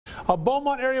A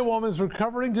Beaumont area woman is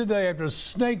recovering today after a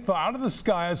snake fell out of the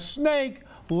sky. A snake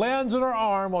lands on her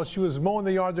arm while she was mowing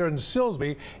the yard there in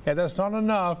Silsbee, and that's not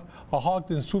enough. A hawk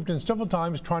then swooped in several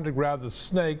times trying to grab the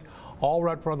snake, all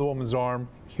right in front of the woman's arm.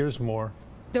 Here's more.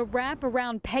 The wrap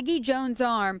around Peggy Jones'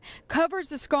 arm covers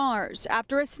the scars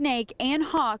after a snake and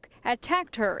hawk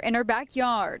attacked her in her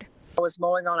backyard. I was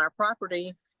mowing on our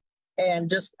property, and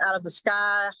just out of the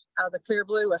sky, out of the clear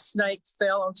blue, a snake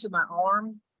fell onto my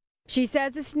arm. She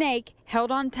says the snake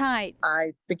held on tight.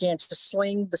 I began to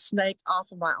sling the snake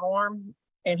off of my arm,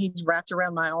 and he wrapped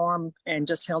around my arm and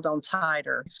just held on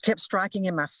tighter. He kept striking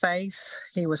in my face.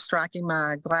 He was striking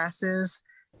my glasses.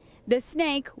 The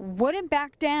snake wouldn't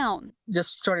back down.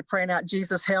 Just started praying out,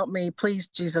 Jesus, help me. Please,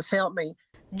 Jesus, help me.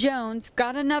 Jones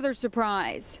got another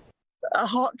surprise. A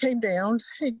hawk came down.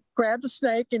 He grabbed the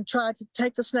snake and tried to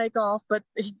take the snake off, but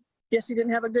he didn't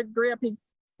have a good grip.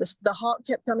 The hawk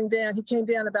kept coming down. He came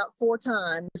down about 4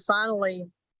 times. He finally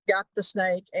got the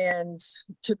snake and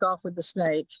took off with the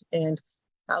snake. And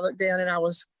I looked down and I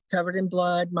was covered in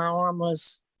blood. My arm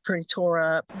was pretty tore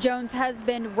up. Jones'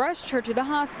 husband rushed her to the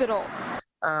hospital.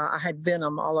 I had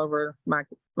venom all over my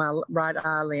right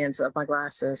eye lens of my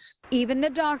glasses. Even the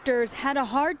doctors had a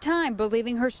hard time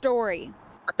believing her story.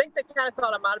 I think they kind of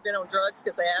thought I might have been on drugs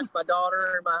because they asked my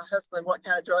daughter and my husband what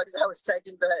kind of drugs I was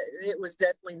taking, but it was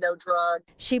definitely no drug.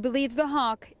 She believes the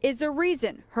hawk is the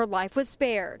reason her life was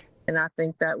spared. And I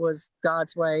think that was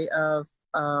God's way of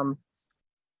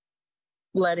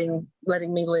letting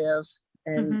me live.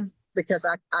 And because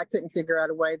I couldn't figure out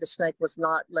a way, the snake was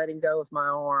not letting go of my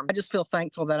arm. I just feel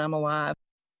thankful that I'm alive.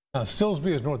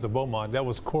 Silsbee is north of Beaumont. That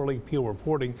was Corley Peel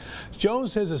reporting.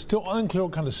 Jones says it's still unclear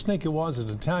what kind of snake it was that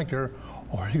attacked her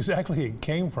or exactly it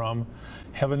came from.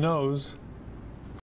 Heaven knows.